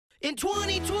In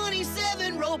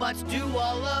 2027, robots do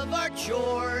all of our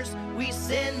chores. We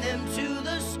send them to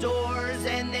the stores,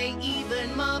 and they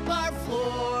even mop our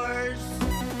floors.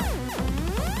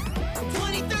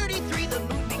 2033, the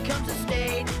moon becomes a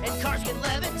state, and cars can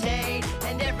levitate.